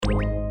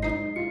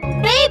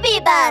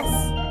bus!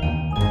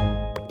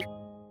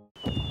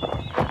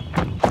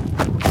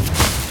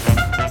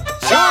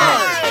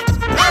 Charge!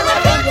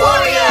 Elephant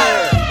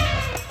Warrior!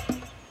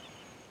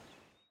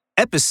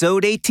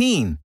 Episode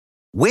 18.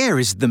 Where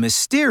is the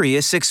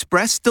mysterious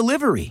express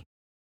delivery?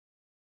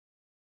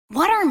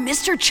 What are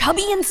Mr.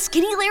 Chubby and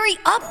Skinny Larry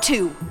up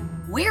to?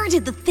 Where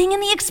did the thing in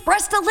the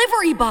express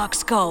delivery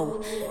box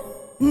go?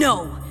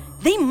 No,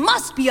 they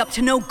must be up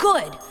to no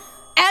good.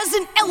 As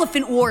an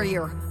elephant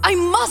warrior, I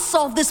must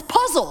solve this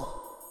puzzle.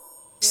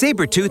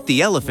 Sabretooth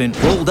the elephant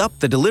rolled up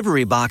the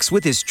delivery box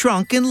with his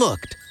trunk and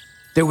looked.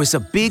 There was a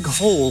big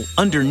hole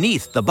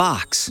underneath the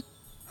box.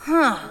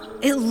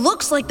 It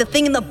looks like the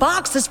thing in the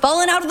box has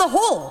fallen out of the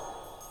hole.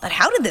 But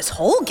how did this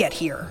hole get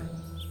here?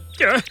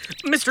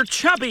 Mr.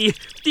 Chubby,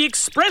 the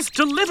express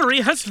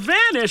delivery has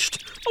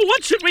vanished.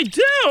 What should we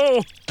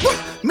do?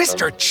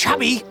 Mr.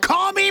 Chubby,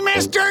 call me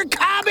Mr.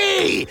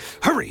 Cubby!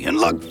 Hurry and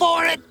look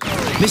for it!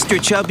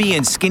 Mr. Chubby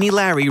and Skinny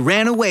Larry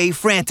ran away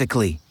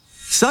frantically.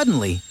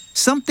 Suddenly,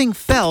 something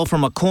fell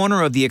from a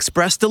corner of the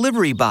express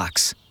delivery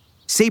box.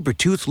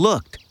 Sabretooth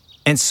looked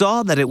and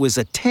saw that it was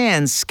a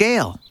tan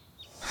scale.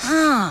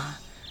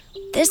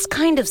 This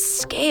kind of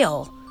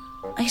scale.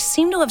 I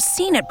seem to have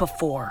seen it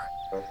before.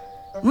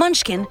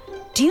 Munchkin,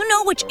 do you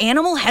know which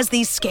animal has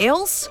these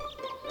scales?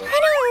 I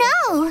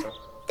don't know.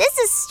 This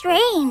is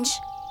strange.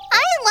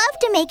 I love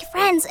to make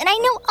friends, and I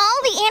know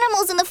all the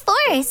animals in the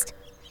forest.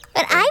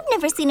 But I've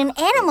never seen an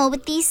animal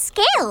with these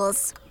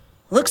scales.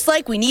 Looks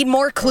like we need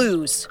more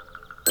clues.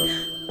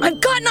 I've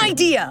got an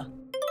idea!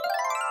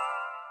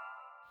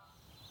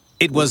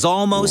 It was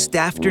almost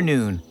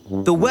afternoon.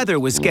 The weather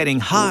was getting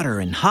hotter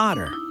and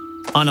hotter.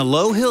 On a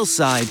low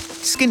hillside,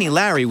 Skinny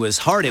Larry was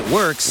hard at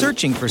work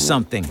searching for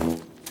something.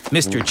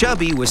 Mr.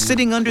 Chubby was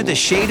sitting under the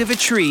shade of a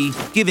tree,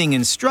 giving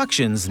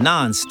instructions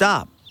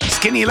non-stop.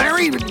 Skinny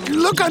Larry,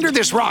 look under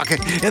this rock.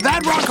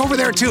 That rock over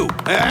there, too.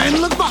 And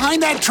look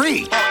behind that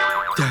tree.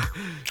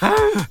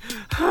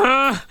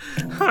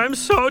 I'm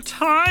so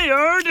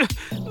tired.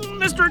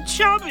 Mr.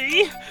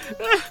 Chubby,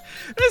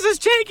 this is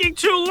taking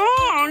too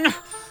long.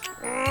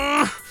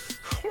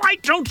 Why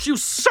don't you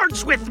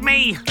search with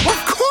me?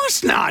 Of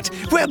course not.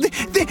 Well,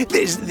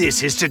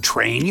 this is to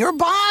train your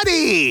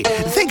body.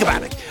 Think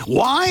about it.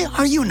 Why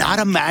are you not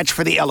a match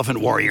for the elephant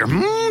warrior?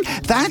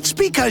 That's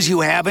because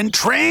you haven't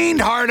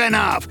trained hard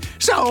enough.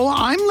 So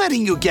I'm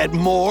letting you get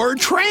more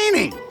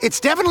training. It's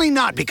definitely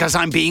not because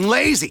I'm being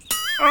lazy.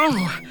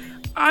 Oh,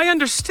 I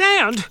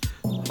understand.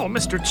 Oh,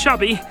 Mr.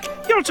 Chubby,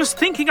 you're just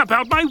thinking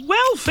about my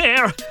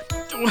welfare.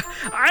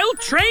 I'll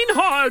train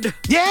hard.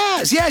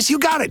 Yes, you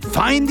got it.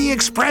 Find the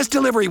express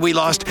delivery we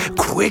lost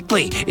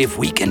quickly. If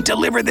we can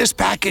deliver this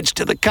package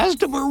to the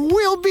customer,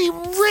 we'll be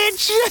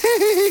rich.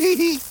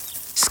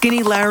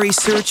 Skinny Larry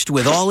searched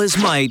with all his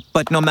might,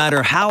 but no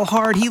matter how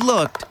hard he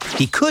looked,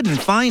 he couldn't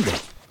find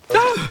it.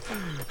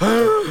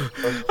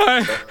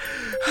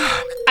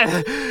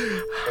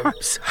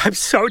 I'm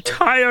so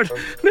tired,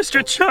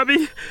 Mr.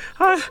 Chubby.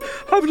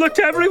 I've looked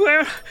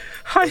everywhere.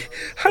 I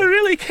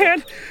really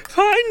can't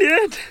find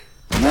it.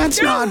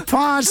 That's not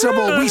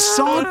possible. We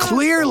saw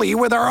clearly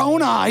with our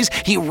own eyes.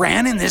 He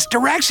ran in this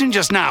direction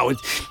just now.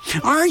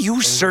 Are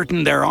you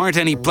certain there aren't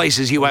any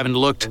places you haven't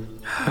looked?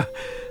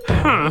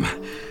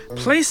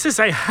 Places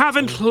I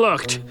haven't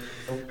looked.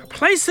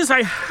 Places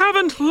I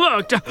haven't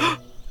looked.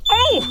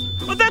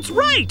 Oh, that's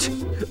right!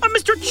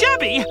 Mr.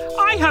 Chubby,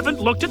 I haven't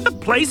looked at the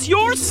place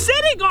you're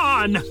sitting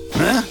on!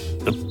 Huh?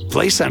 The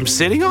place I'm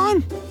sitting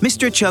on?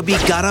 Mr. Chubby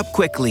got up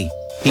quickly.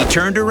 He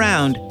turned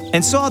around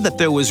and saw that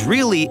there was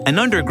really an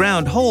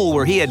underground hole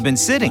where he had been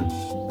sitting.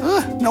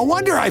 No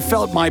wonder I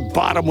felt my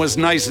bottom was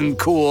nice and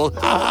cool.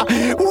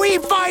 We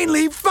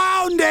finally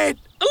found it!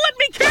 Let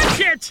me catch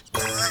it!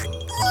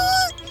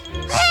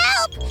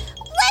 Help!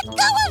 Let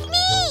go of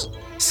me!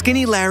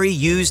 Skinny Larry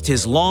used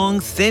his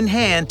long, thin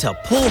hand to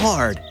pull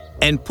hard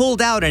and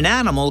pulled out an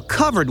animal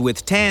covered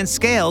with tan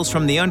scales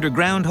from the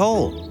underground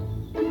hole.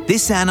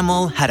 This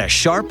animal had a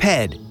sharp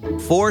head,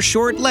 4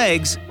 short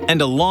legs,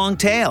 and a long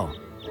tail.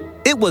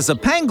 It was a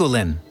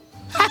pangolin.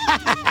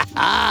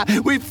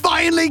 We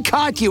finally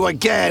caught you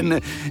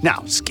again.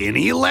 Now,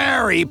 Skinny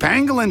Larry,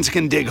 pangolins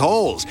can dig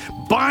holes.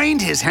 Bind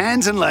his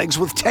hands and legs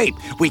with tape.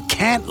 We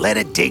can't let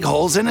it dig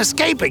holes and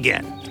escape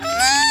again.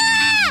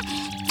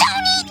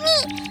 Don't eat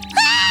me!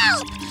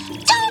 Help!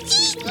 Don't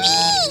eat me!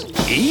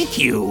 Eat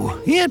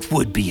you? It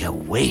would be a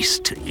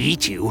waste to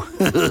eat you.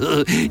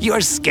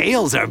 Your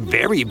scales are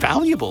very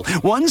valuable.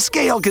 One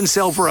scale can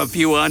sell for a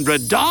few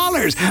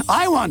 $100s.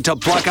 I want to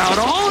pluck out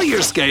all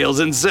your scales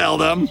and sell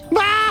them. No!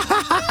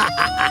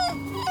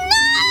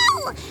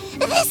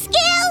 The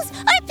scales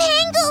are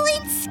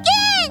pangolin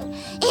skin!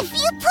 If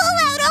you pull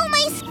out all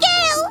my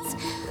scales,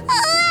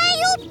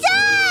 I'll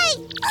die!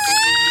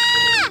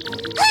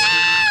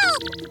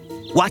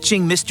 Help!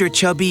 Watching Mr.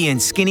 Chubby and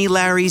Skinny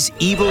Larry's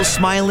evil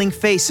smiling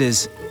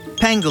faces,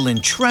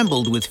 Pangolin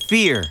trembled with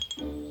fear.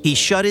 He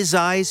shut his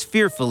eyes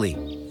fearfully.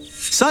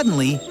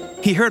 Suddenly,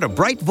 he heard a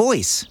bright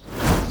voice.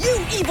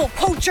 You evil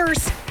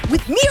poachers!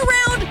 With me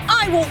around,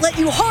 I won't let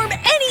you harm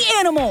any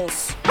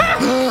animals!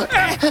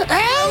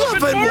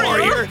 Elephant Warrior!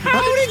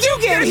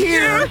 get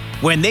here!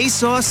 When they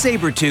saw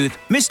Sabretooth,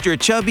 Mr.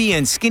 Chubby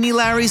and Skinny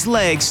Larry's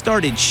legs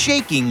started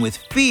shaking with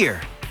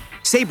fear.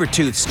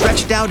 Sabretooth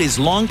stretched out his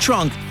long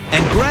trunk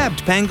and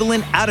grabbed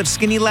Pangolin out of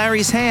Skinny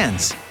Larry's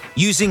hands.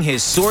 Using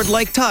his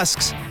sword-like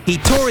tusks, he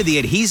tore the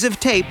adhesive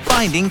tape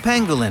binding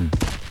Pangolin.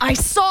 I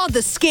saw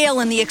the scale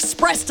in the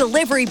express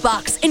delivery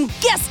box and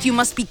guessed you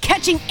must be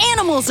catching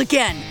animals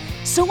again.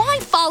 So I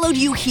followed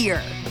you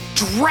here.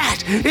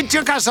 Drat! It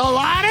took us a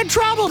lot of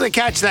trouble to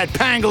catch that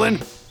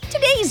pangolin.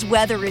 Today's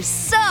weather is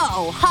so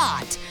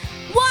hot.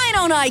 Why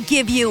don't I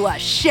give you a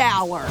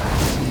shower?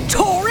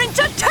 Torrent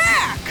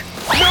attack!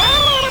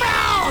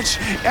 Ouch!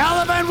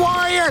 Elephant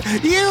Warrior,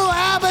 you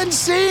haven't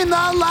seen the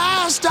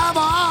last of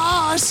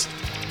us!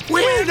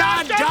 We're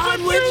not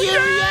done with you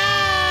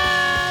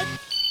yet!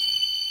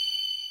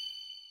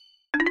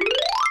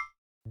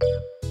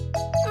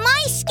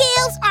 My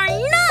scales are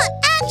not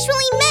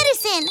actually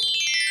medicine.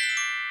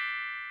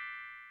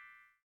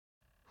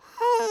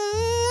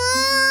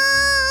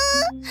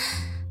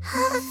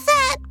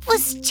 That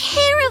was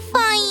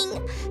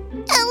terrifying.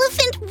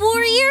 Elephant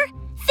Warrior,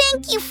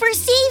 thank you for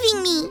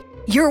saving me.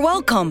 You're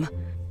welcome.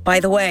 By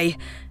the way,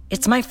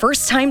 it's my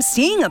first time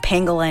seeing a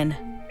pangolin.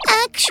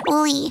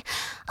 Actually,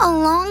 a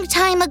long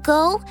time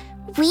ago,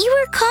 we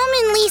were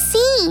commonly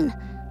seen.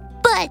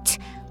 But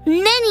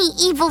many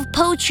evil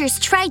poachers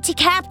tried to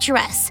capture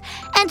us,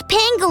 and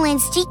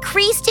pangolins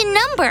decreased in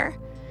number.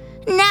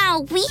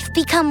 Now we've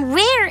become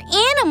rare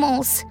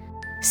animals,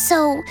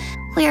 so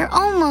we're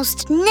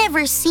almost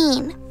never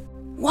seen.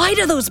 Why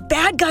do those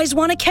bad guys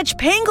want to catch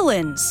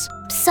pangolins?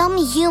 Some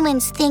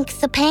humans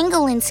think the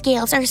pangolin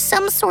scales are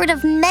some sort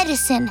of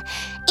medicine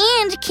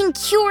and can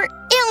cure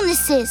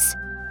illnesses.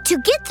 To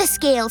get the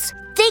scales,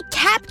 they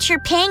capture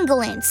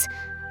pangolins.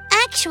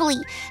 Actually,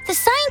 the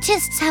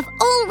scientists have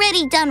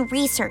already done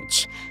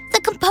research.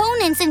 The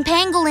components in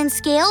pangolin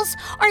scales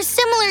are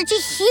similar to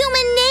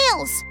human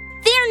nails.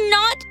 They're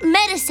not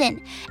medicine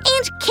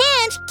and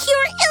can't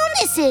cure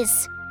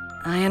illnesses.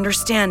 I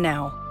understand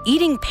now.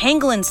 Eating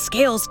pangolin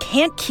scales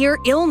can't cure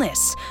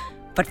illness.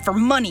 But for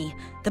money,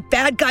 the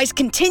bad guys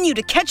continue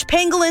to catch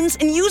pangolins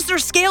and use their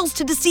scales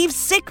to deceive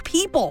sick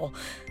people.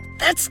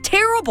 That's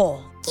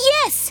terrible.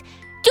 Yes,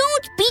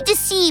 don't be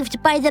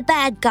deceived by the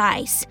bad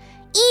guys.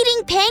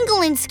 Eating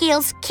pangolin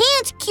scales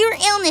can't cure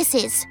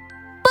illnesses.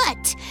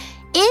 But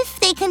if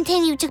they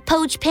continue to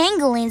poach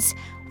pangolins,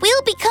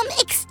 we'll become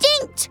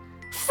extinct.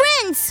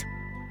 Friends,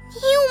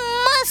 you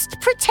must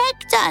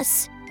protect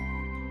us.